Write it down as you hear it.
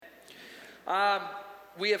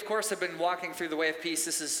We, of course, have been walking through the Way of Peace.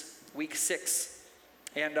 This is week 6.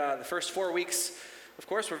 And the first 4 weeks, of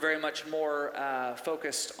course, were very much more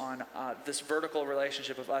focused on this vertical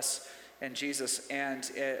relationship of us and Jesus. And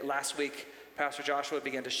last week, Pastor Joshua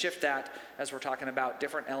began to shift that as we're talking about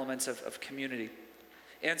different elements of community.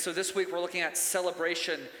 And so this week, we're looking at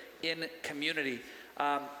celebration in community.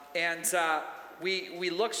 We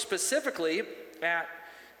looked specifically at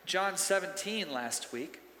John 17 last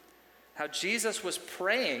week, how Jesus was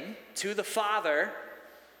praying to the Father.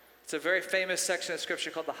 It's a very famous section of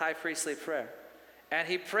Scripture called the High Priestly Prayer. And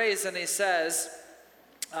he prays and he says,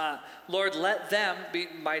 Lord, let them be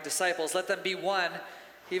my disciples, let them be one,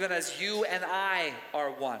 even as you and I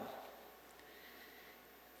are one.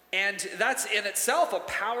 And that's in itself a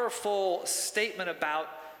powerful statement about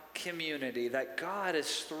community, that God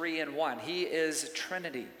is 3 in 1. He is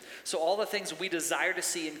Trinity. So all the things we desire to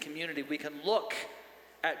see in community, we can look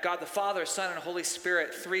at God the Father, Son, and Holy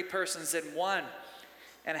Spirit, 3 persons in 1,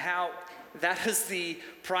 and how that is the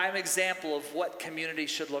prime example of what community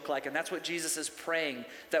should look like. And that's what Jesus is praying,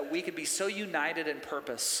 that we could be so united in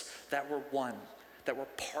purpose that we're one, that we're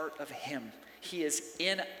part of him. He is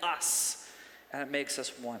in us, and it makes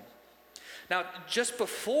us one. Now, just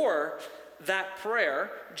before that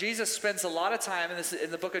prayer, Jesus spends a lot of time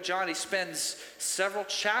in the book of John. He spends several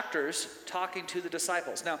chapters talking to the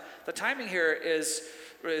disciples. Now, the timing here is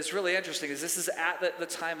really interesting, because this is at the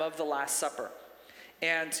time of the Last Supper.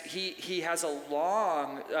 And he has a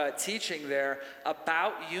long teaching there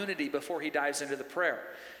about unity before he dives into the prayer.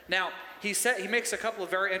 Now, he makes a couple of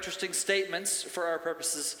very interesting statements for our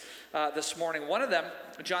purposes this morning. One of them,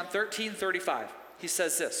 John 13:35, he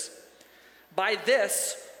says this: "By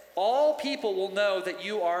this, all people will know that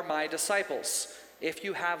you are my disciples, if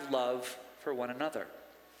you have love for one another."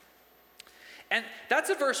 And that's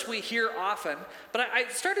a verse we hear often, but I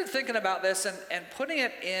started thinking about this and putting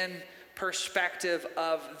it in perspective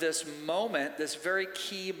of this moment, this very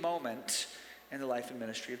key moment in the life and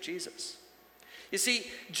ministry of Jesus. You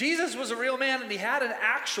see, Jesus was a real man, and he had an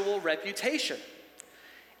actual reputation.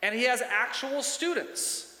 And he has actual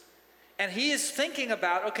students. And he is thinking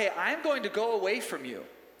about, okay, I'm going to go away from you.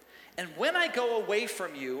 And when I go away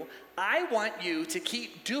from you, I want you to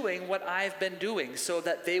keep doing what I've been doing, so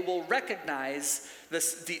that they will recognize the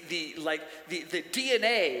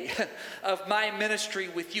DNA of my ministry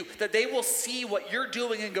with you. That they will see what you're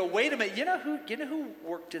doing and go, wait a minute, you know who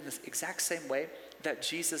worked in this exact same way? That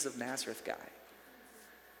Jesus of Nazareth guy.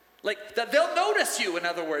 Like, that they'll notice you, in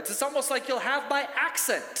other words. It's almost like you'll have my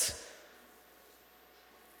accent.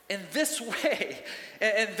 In this way,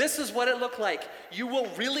 and this is what it looked like, you will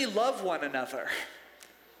really love one another.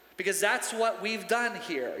 Because that's what we've done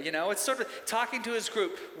here. You know, it's sort of talking to his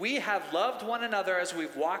group. We have loved one another as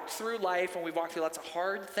we've walked through life, and we've walked through lots of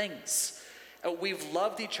hard things. We've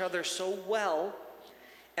loved each other so well,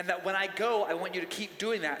 and that when I go, I want you to keep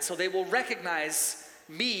doing that, so they will recognize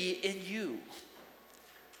me in you.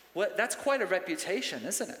 That's quite a reputation,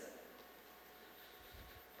 isn't it?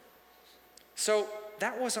 So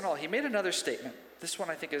that wasn't all. He made another statement. This one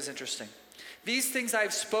I think is interesting. "These things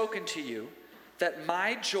I've spoken to you, that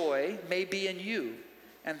my joy may be in you,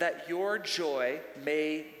 and that your joy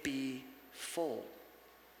may be full."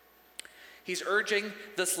 He's urging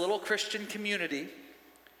this little Christian community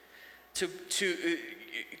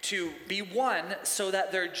to be one, so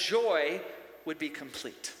that their joy would be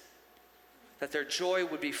complete, that their joy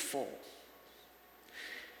would be full.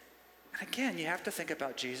 And again, you have to think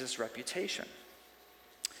about Jesus' reputation.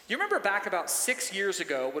 You remember back about 6 years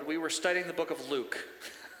ago when we were studying the book of Luke?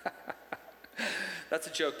 That's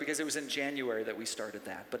a joke, because it was in January that we started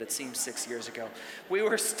that, but it seems 6 years ago. We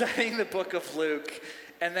were studying the book of Luke,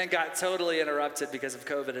 and then got totally interrupted because of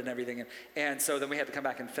COVID and everything. And so then we had to come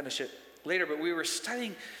back and finish it later. But we were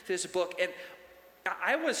studying this book, and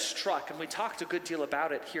I was struck, and we talked a good deal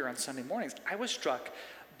about it here on Sunday mornings. I was struck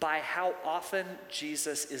by how often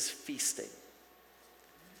Jesus is feasting.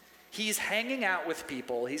 He's hanging out with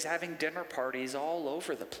people. He's having dinner parties all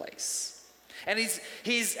over the place. And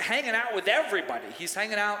he's hanging out with everybody. He's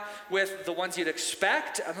hanging out with the ones you'd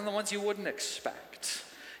expect, and then the ones you wouldn't expect.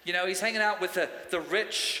 You know, he's hanging out with the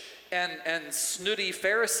rich and snooty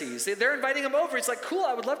Pharisees. They're inviting him over. He's like, cool,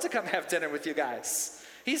 I would love to come have dinner with you guys.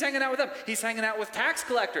 He's hanging out with them. He's hanging out with tax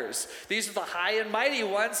collectors. These are the high and mighty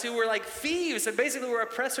ones who were like thieves and basically were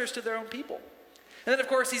oppressors to their own people. And then, of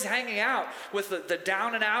course, he's hanging out with the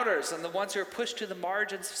down and outers and the ones who are pushed to the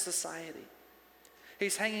margins of society.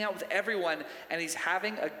 He's hanging out with everyone, and he's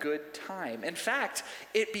having a good time. In fact,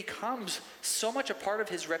 it becomes so much a part of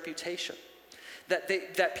his reputation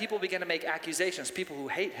that people begin to make accusations, people who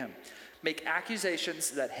hate him. make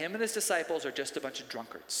accusations that him and his disciples are just a bunch of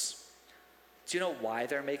drunkards. Do you know why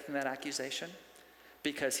they're making that accusation?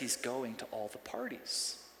 Because he's going to all the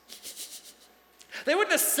parties. They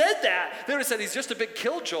wouldn't have said that. They would have said he's just a big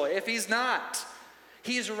killjoy if he's not.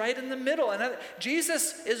 He's right in the middle. And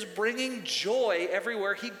Jesus is bringing joy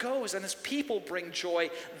everywhere he goes, and his people bring joy.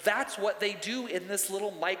 That's what they do in this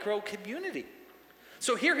little micro community.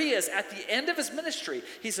 So here he is at the end of his ministry.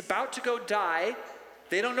 He's about to go die.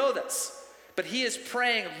 They don't know this. But he is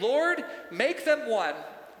praying, Lord, make them one,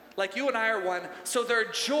 like you and I are one, so their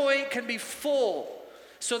joy can be full.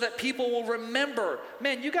 So that people will remember,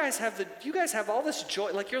 man, you guys have all this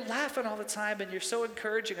joy. Like you're laughing all the time and you're so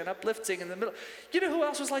encouraging and uplifting in the middle. You know who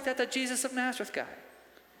else was like that? That Jesus of Nazareth guy.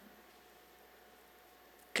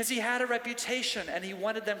 Because he had a reputation and he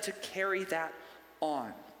wanted them to carry that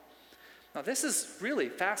on. Now this is really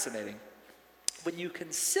fascinating when you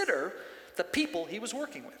consider the people he was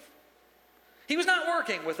working with. He was not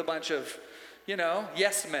working with a bunch of,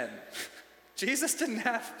 yes men. Jesus didn't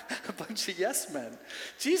have a bunch of yes men.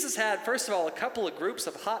 Jesus had, first of all, a couple of groups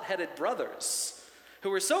of hot-headed brothers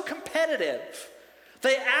who were so competitive,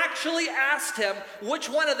 they actually asked him which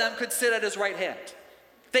one of them could sit at his right hand.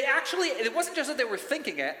 It wasn't just that they were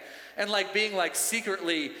thinking it and being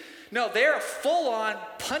secretly, no, they're full on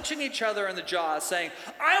punching each other in the jaw saying,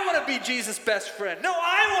 I want to be Jesus' best friend. No,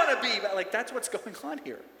 I want to be. That's what's going on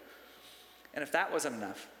here. And if that wasn't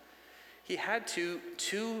enough, he had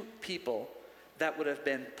two people that would have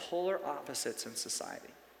been polar opposites in society.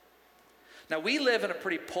 Now, we live in a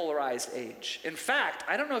pretty polarized age. In fact,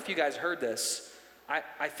 I don't know if you guys heard this.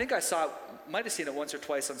 I think I might have seen it once or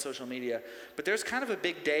twice on social media, but there's kind of a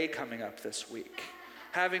big day coming up this week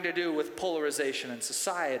having to do with polarization in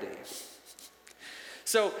society.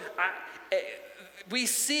 So we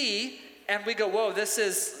see and we go, whoa, this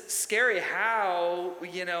is scary how,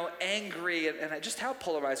 angry and just how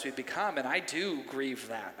polarized we've become. And I do grieve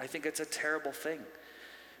that. I think it's a terrible thing.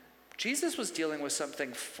 Jesus was dealing with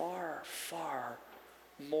something far, far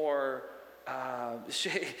more,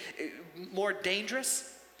 more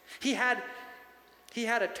dangerous. He had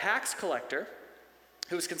a tax collector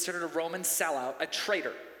who was considered a Roman sellout, a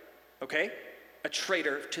traitor, okay? A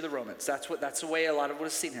traitor to the Romans. That's the way a lot of would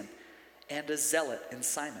have seen him. And a zealot in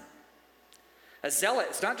Simon. A zealot,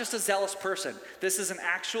 it's not just a zealous person. This is an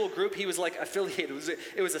actual group. He was affiliated.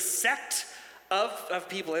 It was a sect of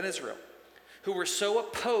people in Israel who were so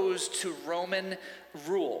opposed to Roman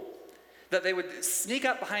rule that they would sneak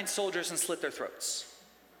up behind soldiers and slit their throats.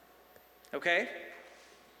 Okay?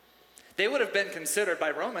 They would have been considered by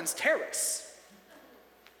Romans terrorists.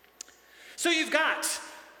 So you've got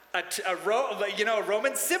a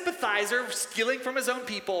Roman sympathizer stealing from his own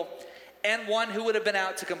people, and one who would have been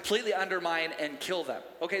out to completely undermine and kill them.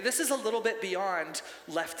 Okay, this is a little bit beyond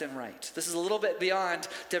left and right. This is a little bit beyond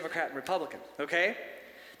Democrat and Republican, okay?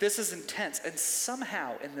 This is intense. And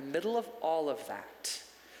somehow, in the middle of all of that,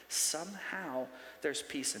 somehow there's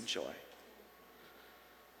peace and joy.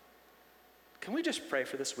 Can we just pray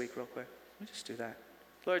for this week real quick? Can we just do that?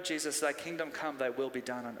 Lord Jesus, thy kingdom come, thy will be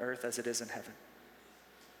done on earth as it is in heaven.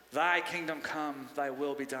 Thy kingdom come, thy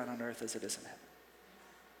will be done on earth as it is in heaven.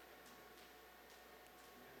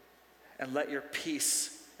 And let your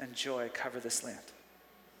peace and joy cover this land.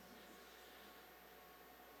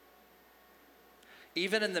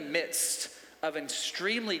 Even in the midst of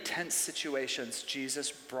extremely tense situations,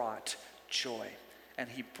 Jesus brought joy and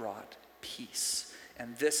he brought peace.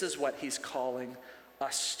 And this is what he's calling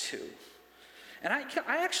us to. And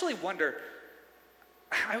I actually wonder,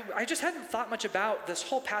 I just hadn't thought much about this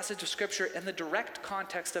whole passage of scripture in the direct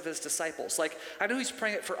context of his disciples. I know he's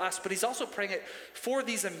praying it for us, but he's also praying it for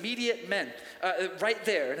these immediate men right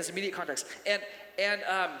there in his immediate context. And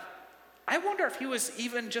I wonder if he was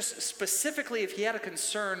even just specifically, if he had a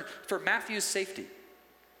concern for Matthew's safety.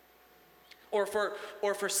 Or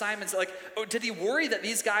for Simon's, did he worry that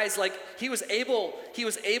these guys, he was able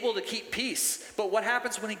to keep peace, but what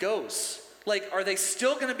happens when he goes? Are they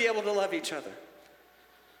still going to be able to love each other?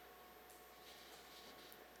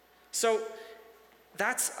 So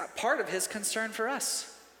that's a part of his concern for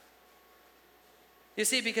us. You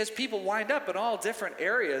see, because people wind up in all different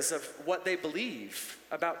areas of what they believe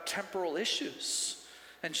about temporal issues.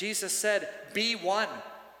 And Jesus said, be one.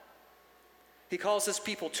 He calls his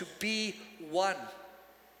people to be one.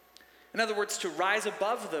 In other words, to rise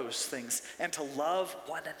above those things and to love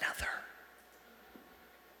one another.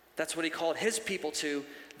 That's what he called his people to.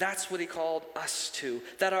 That's what he called us to.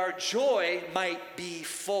 That our joy might be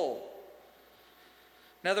full.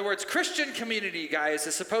 In other words, Christian community, guys,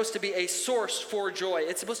 is supposed to be a source for joy.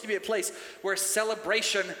 It's supposed to be a place where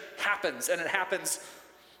celebration happens, and it happens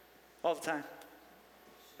all the time.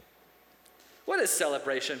 What is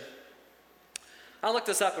celebration? I looked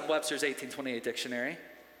this up in Webster's 1828 dictionary.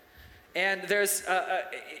 And there's an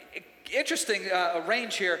interesting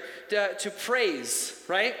range here to praise,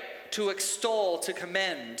 right? To extol, to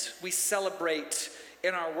commend. We celebrate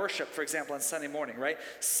in our worship, for example, on Sunday morning, right?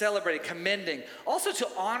 Celebrating, commending. Also to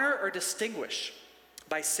honor or distinguish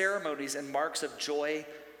by ceremonies and marks of joy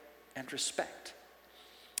and respect.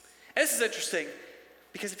 And this is interesting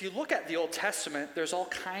because if you look at the Old Testament, there's all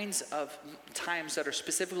kinds of times that are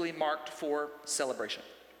specifically marked for celebration.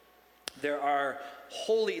 There are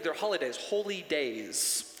holidays, holy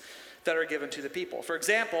days that are given to the people. For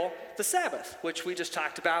example, the Sabbath, which we just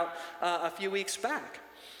talked about a few weeks back.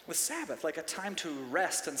 The Sabbath, like a time to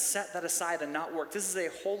rest and set that aside and not work. This is a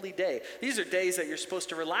holy day. These are days that you're supposed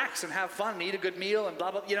to relax and have fun and eat a good meal and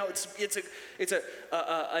blah, blah. You know, it's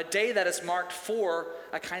a day that is marked for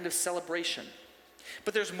a kind of celebration.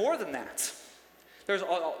 But there's more than that. There's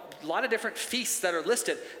a lot of different feasts that are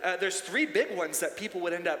listed. There's 3 big ones that people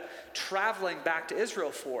would end up traveling back to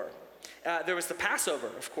Israel for. There was the Passover,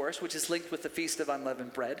 of course, which is linked with the Feast of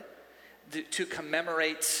Unleavened Bread, to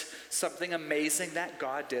commemorate something amazing that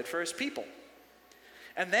God did for his people.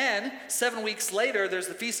 And then 7 weeks later, there's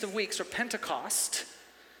the Feast of Weeks, or Pentecost.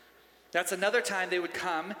 That's another time they would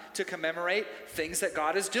come to commemorate things that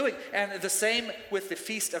God is doing. And the same with the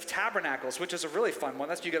Feast of Tabernacles, which is a really fun one.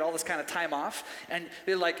 That's you get all this kind of time off, and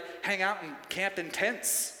they like hang out and camp in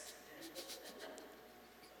tents.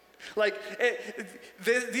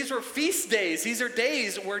 These were feast days. These are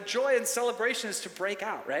days where joy and celebration is to break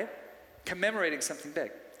out, right? Commemorating something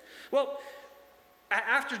big. Well,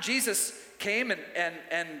 after Jesus came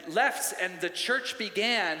and left and the church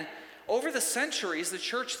began, over the centuries, the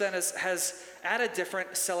church then has added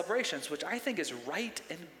different celebrations, which I think is right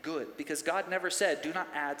and good, because God never said, do not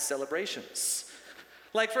add celebrations.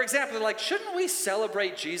 Like, for example, like, shouldn't we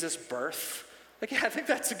celebrate Jesus' birth? Like, yeah, I think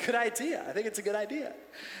that's a good idea. I think it's a good idea.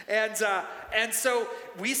 And so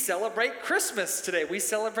we celebrate Christmas today. We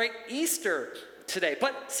celebrate Easter today.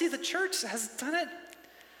 But see, the church has done it.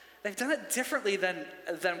 They've done it differently than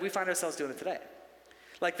we find ourselves doing it today.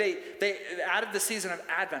 Like they added the season of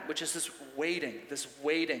Advent, which is this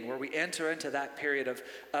waiting where we enter into that period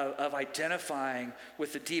of identifying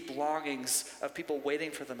with the deep longings of people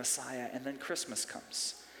waiting for the Messiah, and then Christmas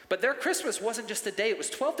comes. But their Christmas wasn't just a day, it was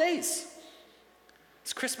 12 days.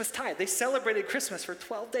 It's Christmas tide. They celebrated Christmas for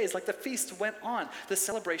 12 days. Like the feast went on, the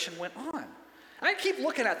celebration went on. I keep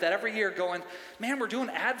looking at that every year going, man, we're doing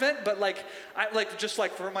Advent, but just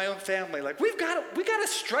for my own family, like we got to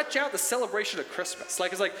stretch out the celebration of Christmas.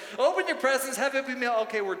 Like, it's like, open your presents, have a happy meal,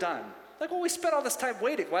 okay, we're done. Like, well, we spent all this time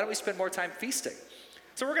waiting. Why don't we spend more time feasting?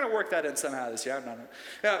 So we're going to work that in somehow this year.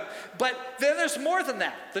 But then there's more than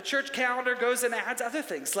that. The church calendar goes and adds other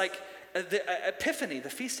things, like the Epiphany, the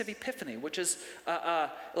Feast of Epiphany, which is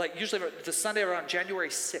usually the Sunday around January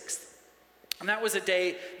 6th. And that was a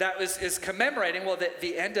day that is commemorating, well,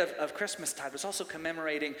 the end of Christmas tide was also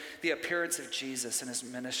commemorating the appearance of Jesus and his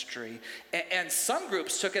ministry. And some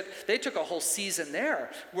groups took a whole season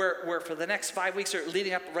there where for the next 5 weeks or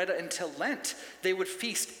leading up right until Lent, they would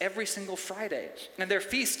feast every single Friday. And their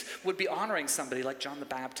feast would be honoring somebody like John the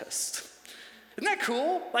Baptist. Isn't that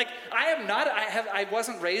cool? Like, I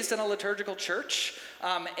wasn't raised in a liturgical church,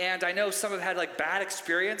 and I know some have had like bad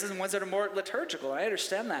experiences and ones that are more liturgical. I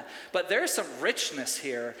understand that, but there's some richness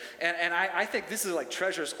here, and I think this is like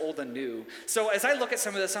treasures old and new. So as I look at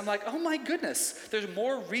some of this, I'm like, oh my goodness, there's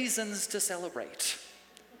more reasons to celebrate.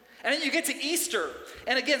 And then you get to Easter.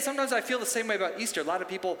 And again, sometimes I feel the same way about Easter. A lot of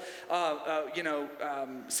people,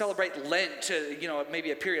 celebrate Lent to,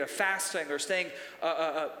 maybe a period of fasting or staying,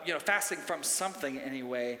 fasting from something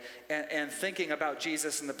anyway, and thinking about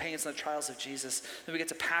Jesus and the pains and the trials of Jesus. Then we get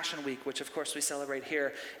to Passion Week, which of course we celebrate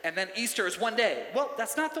here. And then Easter is one day. Well,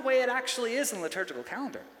 that's not the way it actually is in the liturgical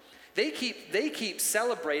calendar. They keep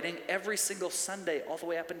celebrating every single Sunday all the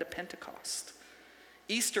way up into Pentecost.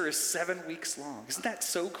 Easter is 7 weeks long. Isn't that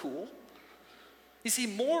so cool? You see,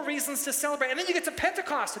 more reasons to celebrate. And then you get to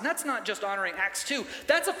Pentecost, and that's not just honoring Acts 2.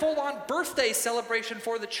 That's a full-on birthday celebration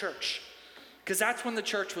for the church, because that's when the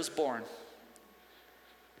church was born.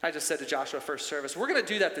 I just said to Joshua first service, we're going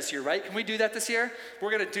to do that this year, right? Can we do that this year?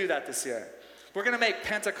 We're going to do that this year. We're going to make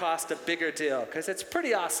Pentecost a bigger deal, because it's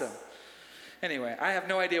pretty awesome. Anyway, I have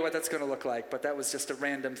no idea what that's going to look like, but that was just a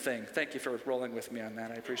random thing. Thank you for rolling with me on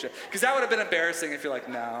that. I appreciate it. Because that would have been embarrassing if you're like,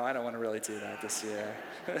 no, I don't want to really do that this year.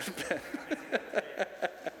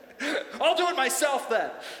 I'll do it myself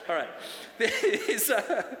then. All right.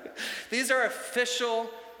 These are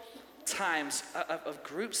official times of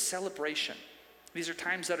group celebration. These are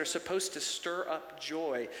times that are supposed to stir up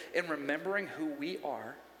joy in remembering who we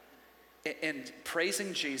are and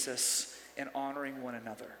praising Jesus and honoring one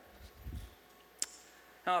another.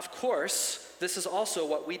 Now, of course, this is also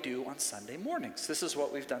what we do on Sunday mornings. This is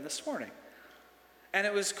what we've done this morning. And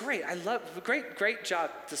it was great. Great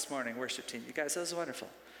job this morning, worship team. You guys, that was wonderful.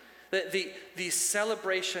 The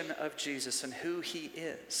celebration of Jesus and who he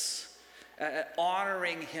is,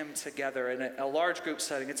 honoring him together in a large group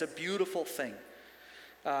setting. It's a beautiful thing.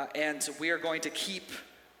 And we are going to keep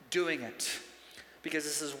doing it because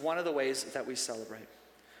this is one of the ways that we celebrate.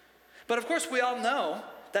 But of course, we all know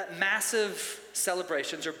that massive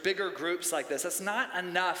celebrations or bigger groups like this, that's not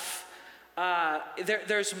enough.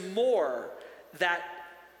 There's more that,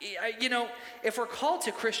 if we're called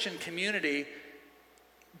to Christian community,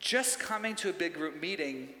 just coming to a big group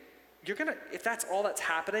meeting, if that's all that's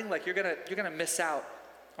happening, like you're gonna miss out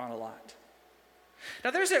on a lot.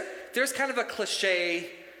 Now there's kind of a cliche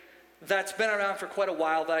that's been around for quite a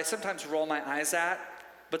while that I sometimes roll my eyes at,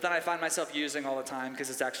 but then I find myself using all the time because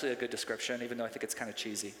it's actually a good description, even though I think it's kind of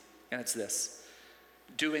cheesy. And it's this: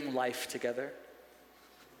 doing life together.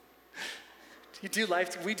 We do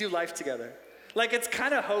life together. Like, it's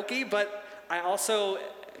kind of hokey, but I also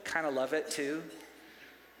kind of love it too.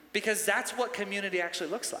 Because that's what community actually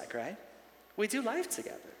looks like, right? We do life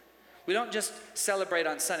together. We don't just celebrate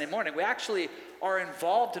on Sunday morning. We actually are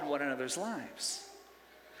involved in one another's lives.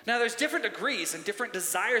 Now, there's different degrees and different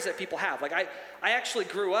desires that people have. Like, I actually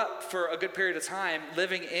grew up for a good period of time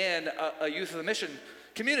living in a youth of the mission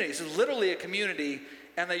community. It's literally a community,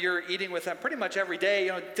 and that you're eating with them pretty much every day,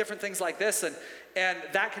 different things like this. And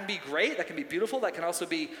that can be great, that can be beautiful, that can also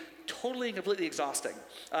be totally and completely exhausting.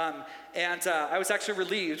 I was actually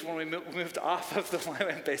relieved when we moved off of the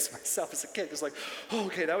YWAM base myself as a kid. It was like, oh,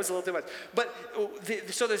 okay, that was a little too much. But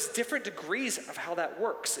so there's different degrees of how that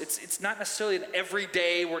works. It's not necessarily an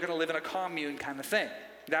everyday, we're going to live in a commune kind of thing.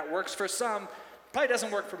 That works for some, probably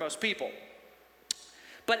doesn't work for most people.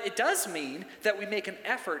 But it does mean that we make an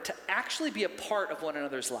effort to actually be a part of one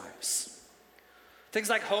another's lives. Things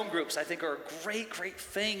like home groups, I think, are a great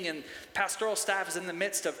thing, and pastoral staff is in the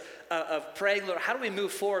midst of praying, Lord, how do we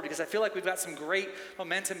move forward? Because I feel like we've got some great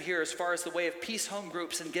momentum here as far as the way of peace home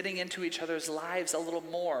groups and getting into each other's lives a little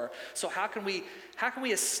more. So how can we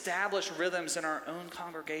establish rhythms in our own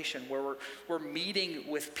congregation where we're meeting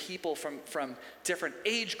with people from different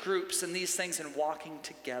age groups and these things and walking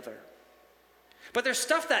together? But there's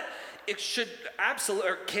stuff that it should absolutely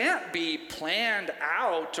or can't be planned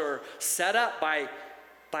out or set up by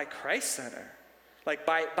Christ Center, like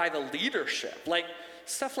by the leadership. Like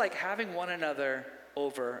stuff like having one another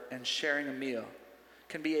over and sharing a meal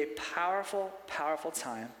can be a powerful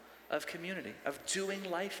time of community, of doing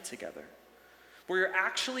life together, where you're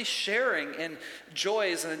actually sharing in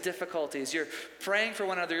joys and in difficulties. You're praying for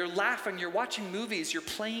one another, you're laughing, you're watching movies, you're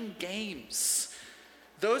playing games.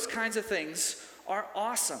 Those kinds of things are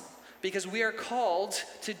awesome because we are called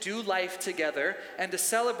to do life together and to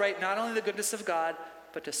celebrate not only the goodness of God,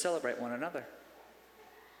 but to celebrate one another.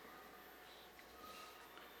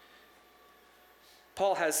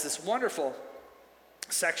 Paul has this wonderful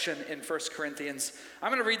section in 1 Corinthians. I'm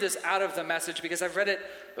going to read this out of the Message because I've read it,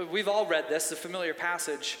 we've all read this, a familiar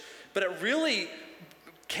passage, but it really,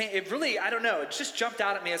 I don't know, it just jumped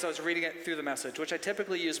out at me as I was reading it through the Message, which I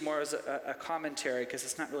typically use more as a commentary because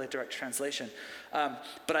it's not really a direct translation.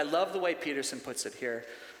 But I love the way Peterson puts it here.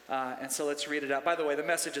 And so let's read it out. By the way, the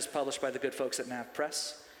Message is published by the good folks at Nav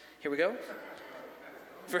Press. Here we go.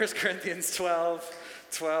 1 Corinthians 12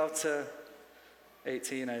 to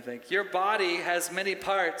 18, I think. Your body has many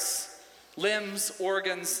parts, limbs,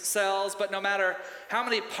 organs, cells, but no matter how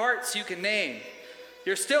many parts you can name,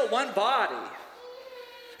 you're still one body.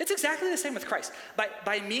 It's exactly the same with Christ.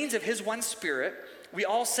 By means of his one Spirit, we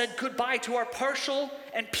all said goodbye to our partial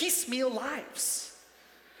and piecemeal lives.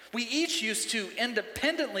 We each used to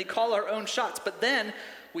independently call our own shots, but then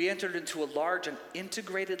we entered into a large and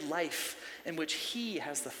integrated life in which he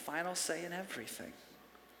has the final say in everything.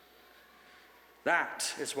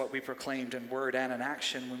 That is what we proclaimed in word and in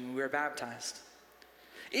action when we were baptized.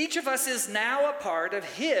 Each of us is now a part of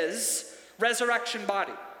his resurrection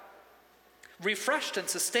body, refreshed and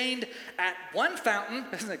sustained at one fountain.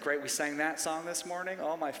 Isn't it great we sang that song this morning?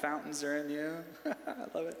 All my fountains are in you.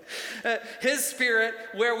 I love it. His Spirit,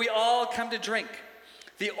 where we all come to drink.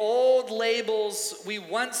 The old labels we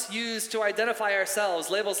once used to identify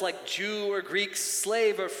ourselves, labels like Jew or Greek,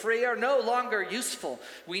 slave or free, are no longer useful.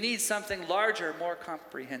 We need something larger, more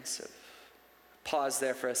comprehensive. Pause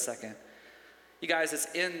there for a second. You guys,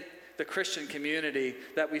 it's in the Christian community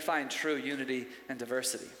that we find true unity and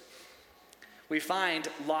diversity. we find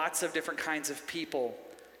lots of different kinds of people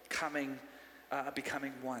becoming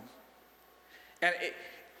one. And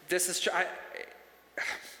I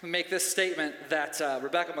make this statement that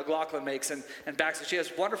Rebecca McLaughlin makes and backs it. She has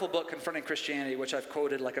a wonderful book, Confronting Christianity, which I've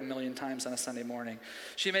quoted like 1,000,000 times on a Sunday morning.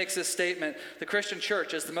 She makes this statement: the Christian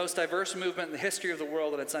church is the most diverse movement in the history of the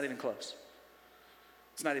world, and it's not even close.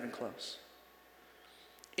 It's not even close.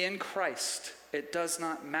 In Christ, it does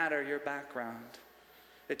not matter your background.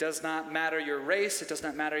 It does not matter your race. It does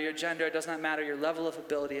not matter your gender. It does not matter your level of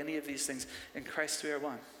ability, any of these things. In Christ, we are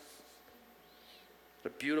one.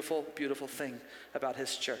 The beautiful, beautiful thing about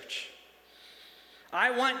his church.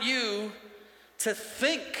 I want you to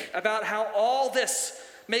think about how all this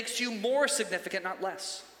makes you more significant, not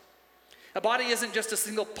less. A body isn't just a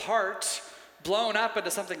single part blown up into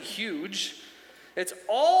something huge. It's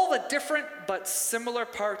all the different but similar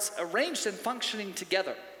parts arranged and functioning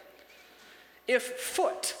together. If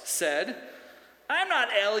foot said, "I'm not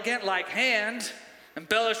elegant like hand,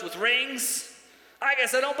 embellished with rings, I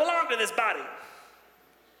guess I don't belong to this body,"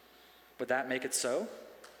 would that make it so?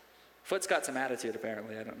 Foot's got some attitude,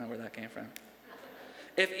 apparently. I don't know where that came from.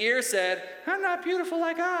 If ear said, "I'm not beautiful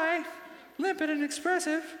like eye, limp and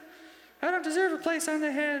inexpressive, I don't deserve a place on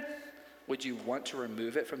the head," would you want to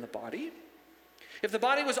remove it from the body? If the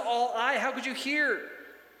body was all eye, how could you hear?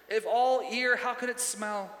 If all ear, how could it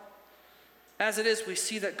smell? As it is, we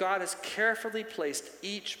see that God has carefully placed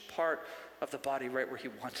each part of the body right where he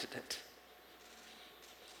wanted it.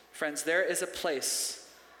 Friends, there is a place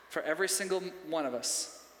for every single one of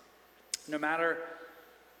us, no matter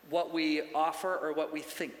what we offer or what we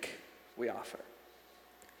think we offer.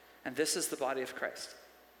 And this is the body of Christ.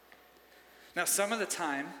 Now, some of the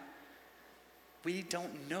time, we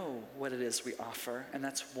don't know what it is we offer, and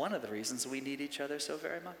that's one of the reasons we need each other so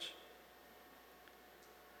very much.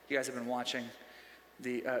 You guys have been watching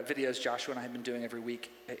the videos Joshua and I have been doing every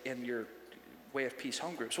week in your Way of Peace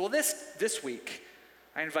home groups. Well, this week,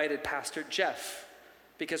 I invited Pastor Jeff,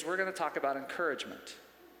 because we're going to talk about encouragement.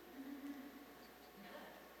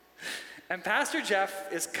 And Pastor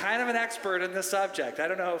Jeff is kind of an expert in this subject. I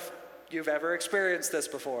don't know if you've ever experienced this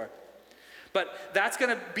before. But that's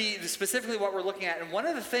going to be specifically what we're looking at. And one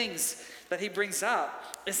of the things that he brings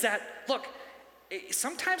up is that, look,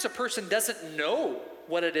 sometimes a person doesn't know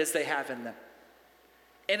what it is they have in them.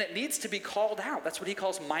 And it needs to be called out. That's what he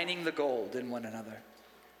calls mining the gold in one another.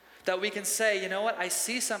 That we can say, you know what, I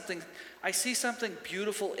see something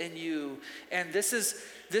beautiful in you, and this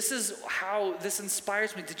is how this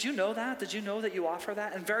inspires me. Did you know that? Did you know that you offer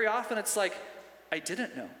that? And very often it's like, I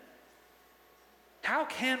didn't know. How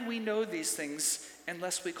can we know these things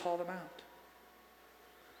unless we call them out?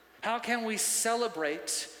 How can we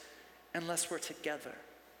celebrate unless we're together?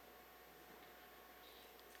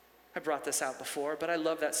 I brought this out before, but I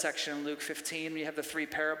love that section in Luke 15. You have the 3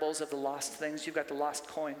 parables of the lost things. You've got the lost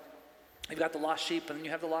coin, you've got the lost sheep, and then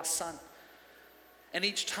you have the lost son. And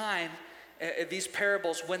each time, these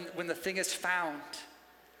parables, when the thing is found,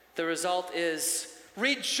 the result is,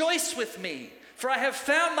 "Rejoice with me, for I have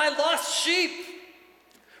found my lost sheep.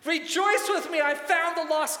 Rejoice with me, I found the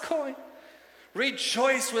lost coin.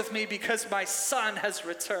 Rejoice with me because my son has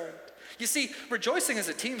returned." You see, rejoicing is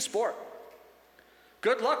a team sport.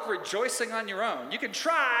 Good luck rejoicing on your own. You can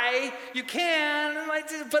try, you can,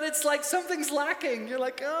 but it's like something's lacking. You're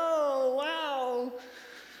like, oh, wow,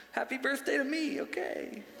 happy birthday to me,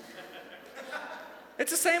 okay. It's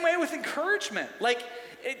the same way with encouragement.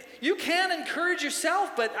 You can encourage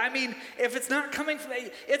yourself, but I mean, if it's not coming from,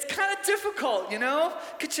 it's kind of difficult, you know?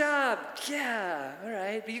 Good job, yeah, all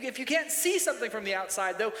right. But if you can't see something from the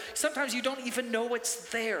outside, though, sometimes you don't even know what's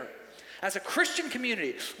there. As a Christian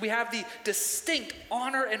community, we have the distinct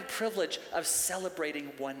honor and privilege of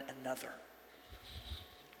celebrating one another.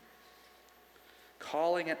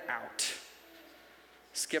 Calling it out.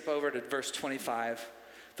 Skip over to verse 25.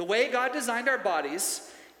 The way God designed our bodies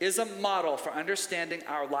is a model for understanding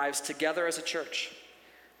our lives together as a church.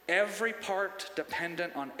 Every part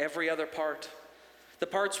dependent on every other part. The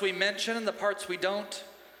parts we mention and the parts we don't.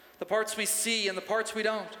 The parts we see and the parts we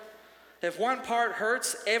don't. If one part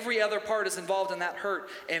hurts, every other part is involved in that hurt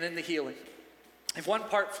and in the healing. If one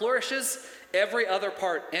part flourishes, every other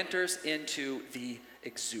part enters into the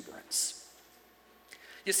exuberance.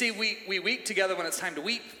 You see, we weep together when it's time to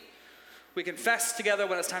weep. We confess together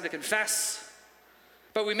when it's time to confess.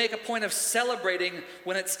 But we make a point of celebrating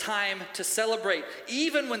when it's time to celebrate,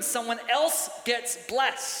 even when someone else gets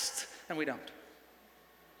blessed and we don't.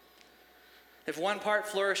 If one part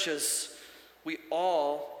flourishes, we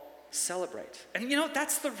all celebrate. And you know,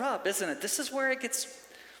 that's the rub, isn't it? This is where it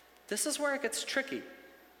gets tricky.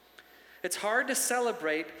 It's hard to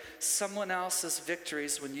celebrate someone else's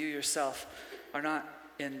victories when you yourself are not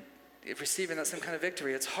receiving that same kind of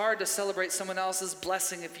victory. It's hard to celebrate someone else's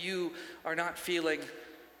blessing if you are not feeling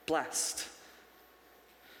blessed.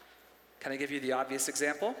 Can I give you the obvious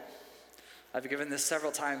example? I've given this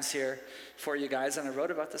several times here for you guys, and I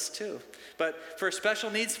wrote about this too. But for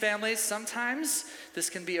special needs families, sometimes this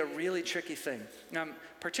can be a really tricky thing.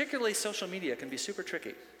 Particularly social media can be super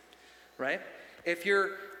tricky, right? If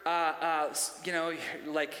you're,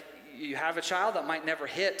 like you have a child that might never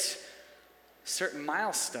hit certain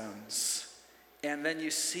milestones, and then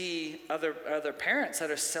you see other parents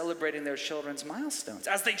that are celebrating their children's milestones,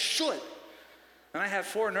 as they should. And I have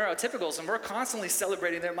 4 neurotypicals, and we're constantly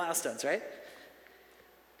celebrating their milestones, right?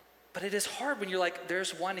 But it is hard when you're like,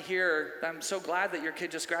 there's one here, I'm so glad that your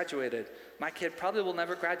kid just graduated. My kid probably will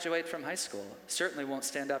never graduate from high school. Certainly won't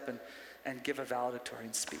stand up and give a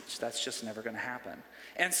valedictorian speech. That's just never going to happen.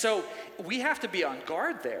 And so we have to be on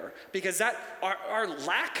guard there, because that our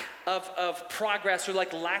lack of progress, or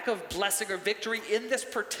like lack of blessing or victory in this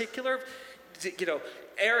particular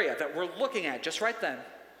area that we're looking at just right then,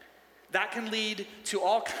 that can lead to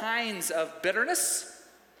all kinds of bitterness.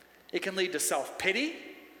 It can lead to self-pity.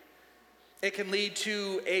 It can lead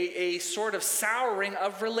to a sort of souring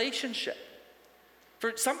of relationship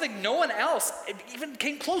for something no one else even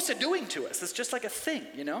came close to doing to us. It's just like a thing,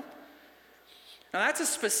 Now that's a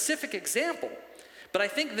specific example, but I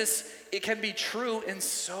think it can be true in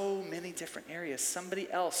so many different areas.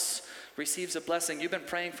 Somebody else receives a blessing. You've been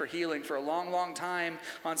praying for healing for a long, long time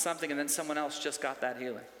on something, and then someone else just got that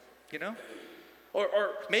healing,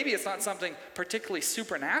 Or maybe it's not something particularly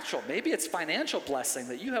supernatural. Maybe it's financial blessing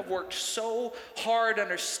that you have worked so hard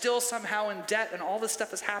and are still somehow in debt, and all this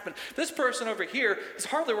stuff has happened. This person over here has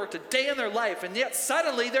hardly worked a day in their life, and yet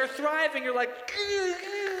suddenly they're thriving. You're like,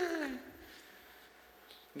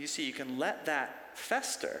 you see, you can let that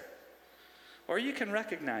fester, or you can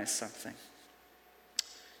recognize something.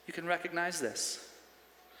 You can recognize this.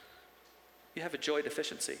 You have a joy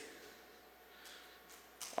deficiency,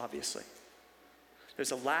 obviously.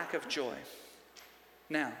 There's a lack of joy.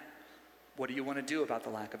 Now, what do you want to do about the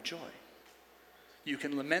lack of joy? You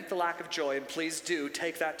can lament the lack of joy, and please do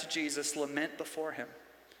take that to Jesus, lament before him.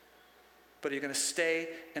 But you're going to stay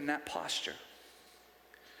in that posture.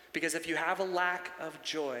 Because if you have a lack of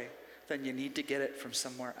joy, then you need to get it from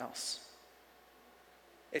somewhere else.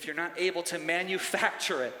 If you're not able to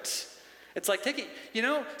manufacture it, it's like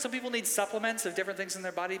some people need supplements of different things in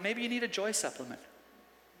their body. Maybe you need a joy supplement.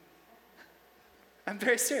 I'm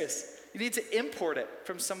very serious. You need to import it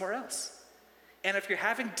from somewhere else. And if you're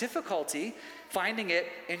having difficulty finding it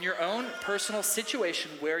in your own personal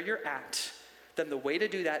situation where you're at, then the way to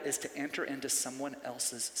do that is to enter into someone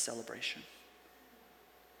else's celebration.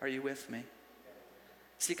 Are you with me?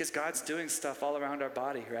 See, because God's doing stuff all around our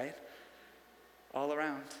body, right? All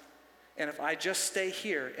around. And if I just stay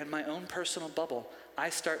here in my own personal bubble,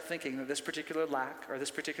 I start thinking that this particular lack, or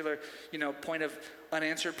this particular, point of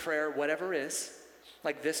unanswered prayer, whatever is,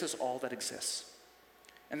 like this is all that exists.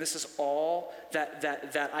 And this is all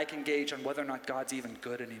that I can gauge on whether or not God's even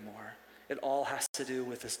good anymore. It all has to do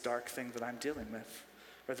with this dark thing that I'm dealing with,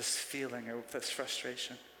 or this feeling, or this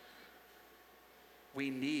frustration. We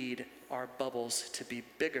need our bubbles to be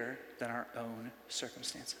bigger than our own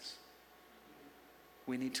circumstances.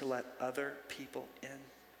 We need to let other people in.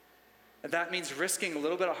 And that means risking a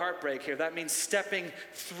little bit of heartbreak here. That means stepping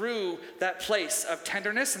through that place of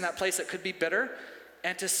tenderness and that place that could be bitter,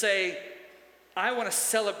 and to say, I want to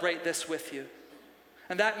celebrate this with you.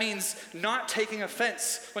 And that means not taking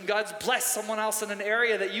offense when God's blessed someone else in an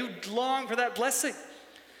area that you long for that blessing.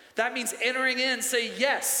 That means entering in, say,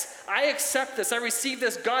 yes, I accept this. I receive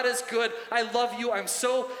this. God is good. I love you. I'm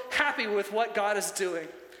so happy with what God is doing.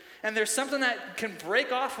 And there's something that can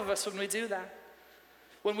break off of us when we do that.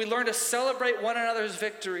 When we learn to celebrate one another's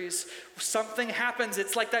victories, something happens.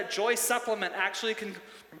 It's like that joy supplement actually can...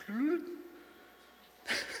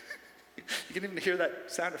 You can even hear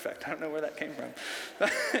that sound effect. I don't know where that came from.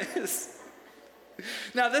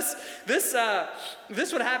 Now, this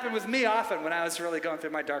would happen with me often when I was really going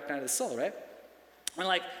through my dark night of the soul, right? When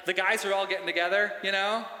the guys are all getting together,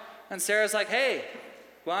 and Sarah's like, hey,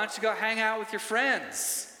 why don't you go hang out with your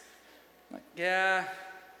friends? I'm like, yeah,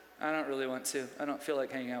 I don't really want to. I don't feel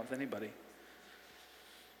like hanging out with anybody.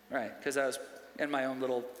 Right, because I was in my own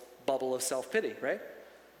little bubble of self-pity, right?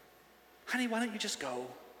 Honey, why don't you just go?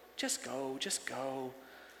 Just go.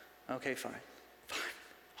 Okay, fine,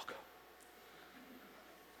 I'll go.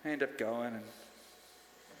 I end up going, and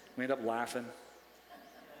we end up laughing,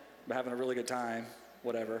 having a really good time,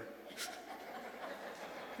 whatever.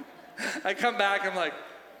 I come back, I'm like,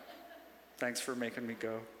 Thanks for making me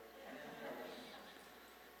go.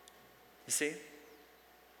 You see?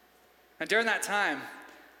 And during that time,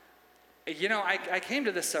 I came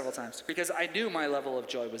to this several times because I knew my level of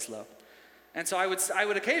joy was low. And so I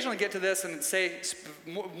would occasionally get to this and say,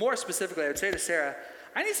 more specifically, I would say to Sarah,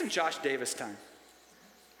 I need some Josh Davis time.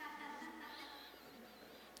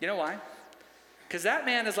 You know why? Because that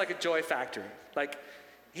man is like a joy factory. Like,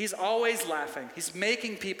 he's always laughing. He's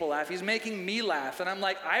making people laugh. He's making me laugh. And I'm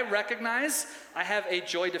like, I recognize I have a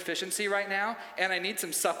joy deficiency right now, and I need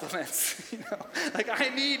some supplements. Like, I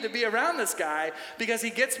need to be around this guy because he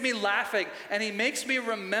gets me laughing, and he makes me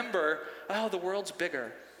remember, oh, the world's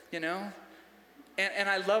bigger, And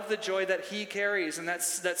I love the joy that he carries, and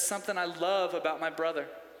that's something I love about my brother.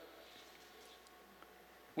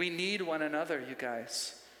 We need one another, you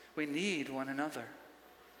guys. We need one another.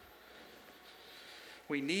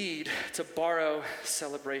 We need to borrow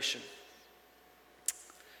celebration.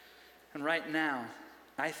 And right now,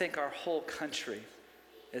 I think our whole country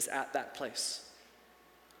is at that place.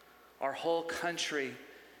 Our whole country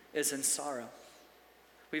is in sorrow.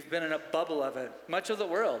 We've been in a bubble of it. Much of the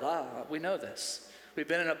world, we know this. We've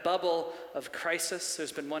been in a bubble of crisis.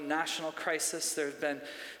 There's been one national crisis. There's been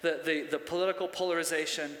the political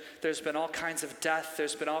polarization. There's been all kinds of death.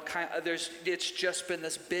 It's just been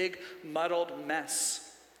this big muddled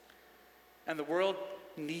mess. And the world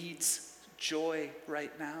needs joy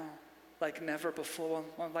right now, like never before,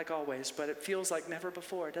 well, like always, but it feels like never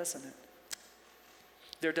before, doesn't it?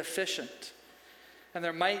 They're deficient. And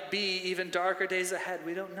there might be even darker days ahead.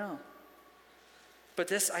 We don't know. But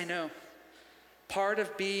this I know. Part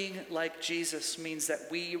of being like Jesus means that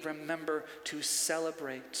we remember to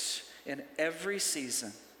celebrate in every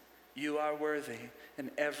season. You are worthy.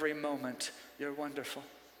 In every moment, you're wonderful.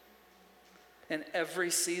 In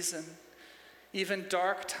every season, even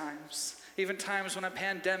dark times, even times when a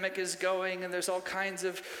pandemic is going and there's all kinds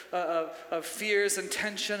of fears and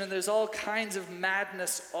tension and there's all kinds of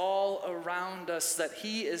madness all around us, that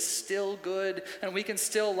he is still good and we can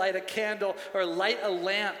still light a candle or light a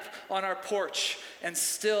lamp on our porch and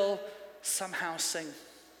still somehow sing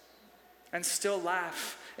and still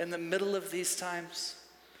laugh in the middle of these times.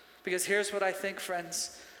 Because here's what I think,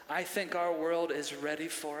 friends. I think our world is ready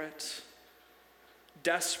for it,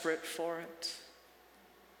 desperate for it.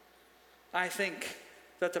 I think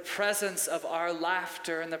that the presence of our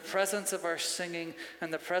laughter and the presence of our singing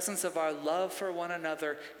and the presence of our love for one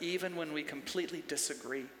another, even when we completely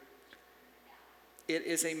disagree, it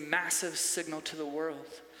is a massive signal to the world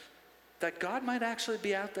that God might actually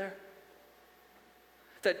be out there.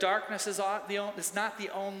 That darkness is not the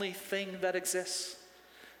only thing that exists,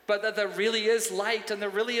 but that there really is light and there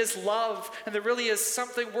really is love and there really is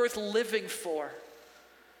something worth living for.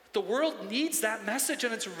 The world needs that message,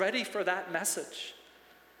 and it's ready for that message.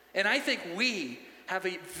 And I think we have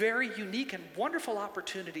a very unique and wonderful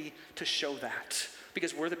opportunity to show that,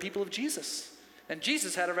 because we're the people of Jesus. And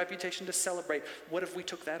Jesus had a reputation to celebrate. What if we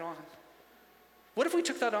took that on? What if we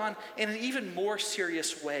took that on in an even more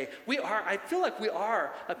serious way? I feel like we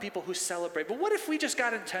are a people who celebrate, but what if we just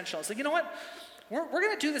got intentional? It's like, you know what? We're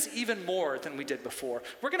going to do this even more than we did before.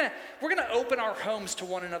 We're going to open our homes to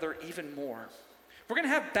one another even more. We're going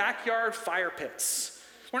to have backyard fire pits.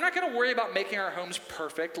 We're not going to worry about making our homes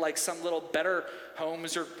perfect like some little Better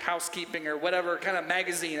Homes or Housekeeping or whatever kind of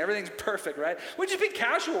magazine. Everything's perfect, right? We just be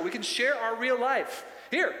casual. We can share our real life.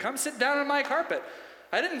 Here, come sit down on my carpet.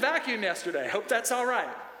 I didn't vacuum yesterday. Hope that's all right.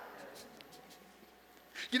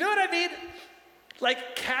 You know what I mean?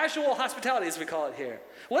 Like casual hospitality, as we call it here.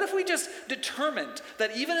 What if we just determined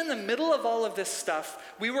that even in the middle of all of this stuff,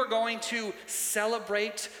 we were going to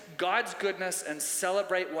celebrate God's goodness and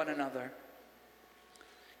celebrate one another?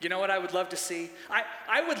 You know what I would love to see?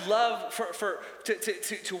 I would love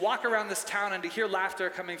to walk around this town and to hear laughter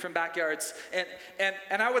coming from backyards.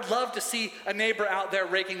 And I would love to see a neighbor out there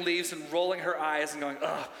raking leaves and rolling her eyes and going,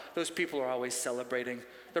 oh, those people are always celebrating.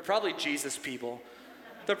 They're probably Jesus people.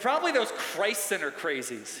 They're probably those Christ Center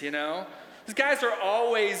crazies, Those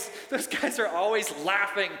guys are always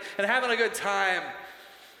laughing and having a good time.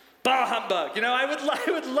 Bah humbug. I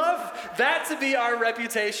would love that to be our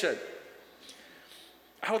reputation.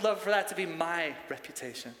 I would love for that to be my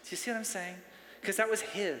reputation. Do you see what I'm saying? Because that was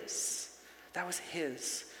his. That was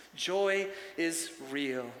his. Joy is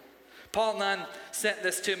real. Paul Nunn sent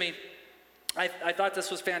this to me. I thought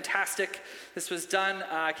this was fantastic. This was done,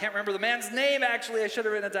 I can't remember the man's name actually, I should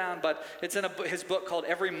have written it down, but it's in his book called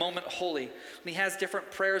Every Moment Holy. And he has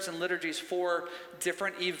different prayers and liturgies for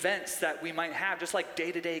different events that we might have, just like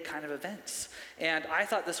day-to-day kind of events. And I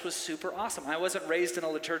thought this was super awesome. I wasn't raised in a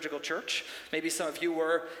liturgical church. Maybe some of you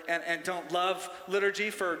were and don't love liturgy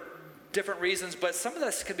for different reasons, but some of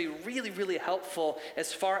this can be really, really helpful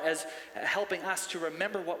as far as helping us to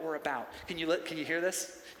remember what we're about. Can you hear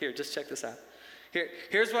this? Here, just check this out.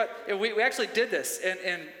 Here's what, we actually did this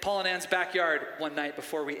in Paul and Ann's backyard one night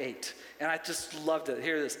before we ate. And I just loved it.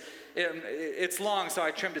 Hear this. It's long, so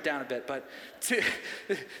I trimmed it down a bit. But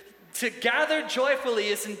to gather joyfully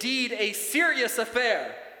is indeed a serious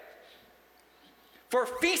affair. For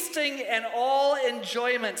feasting and all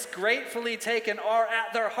enjoyments gratefully taken are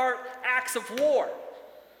at their heart acts of war.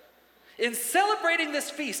 In celebrating this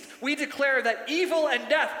feast, we declare that evil and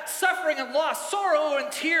death, suffering and loss, sorrow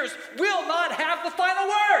and tears will not have the final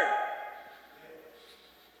word.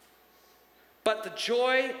 But the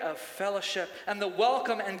joy of fellowship and the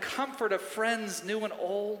welcome and comfort of friends new and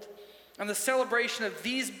old, and the celebration of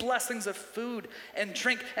these blessings of food and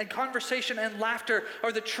drink and conversation and laughter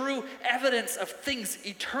are the true evidence of things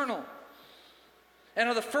eternal, and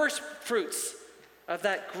are the first fruits of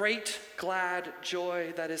that great glad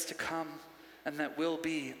joy that is to come and that will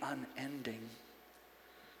be unending.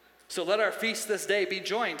 So let our feast this day be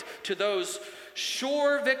joined to those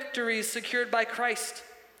sure victories secured by Christ.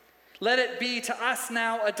 Let it be to us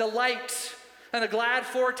now a delight and a glad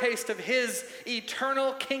foretaste of his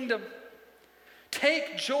eternal kingdom.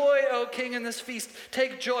 Take joy, O King, in this feast.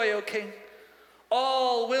 Take joy, O King.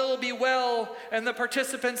 All will be well. And the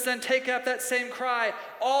participants then take up that same cry.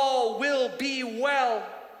 All will be well.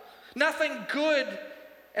 Nothing good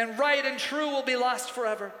and right and true will be lost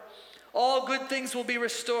forever. All good things will be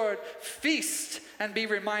restored. Feast and be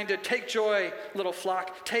reminded. Take joy, little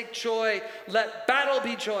flock. Take joy. Let battle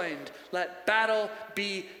be joined. Let battle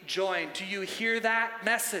be joined. Do you hear that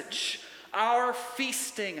message? Our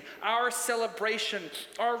feasting, our celebration,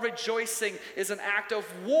 our rejoicing is an act of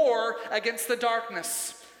war against the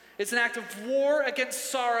darkness. It's an act of war against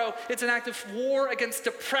sorrow. It's an act of war against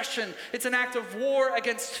depression. It's an act of war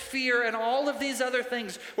against fear and all of these other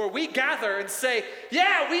things where we gather and say,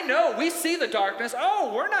 yeah, we know, we see the darkness.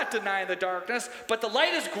 Oh, we're not denying the darkness, but the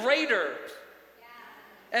light is greater.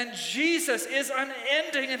 And Jesus is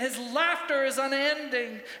unending, and his laughter is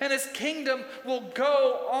unending, and his kingdom will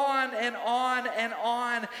go on and on and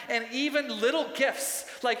on. And even little gifts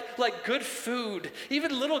like good food,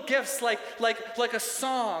 even little gifts like a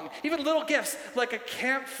song, even little gifts like a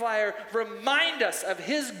campfire remind us of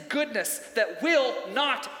his goodness that will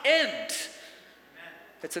not end. Amen.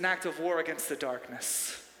 It's an act of war against the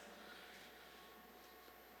darkness.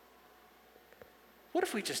 What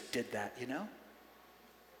if we just did that, you know?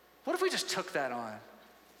 What if we just took that on?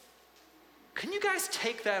 Can you guys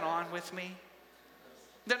take that on with me?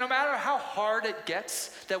 That no matter how hard it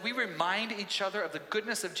gets, that we remind each other of the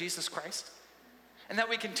goodness of Jesus Christ, and that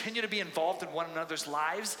we continue to be involved in one another's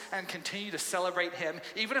lives and continue to celebrate him,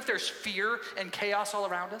 even if there's fear and chaos all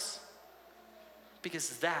around us,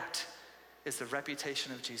 because that is the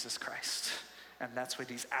reputation of Jesus Christ, and that's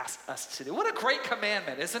what he's asked us to do. What a great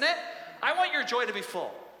commandment, isn't it? I want your joy to be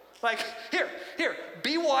full. Like, here,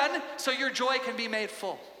 be one so your joy can be made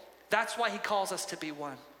full. That's why he calls us to be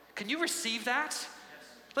one. Can you receive that? Yes.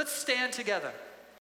 Let's stand together.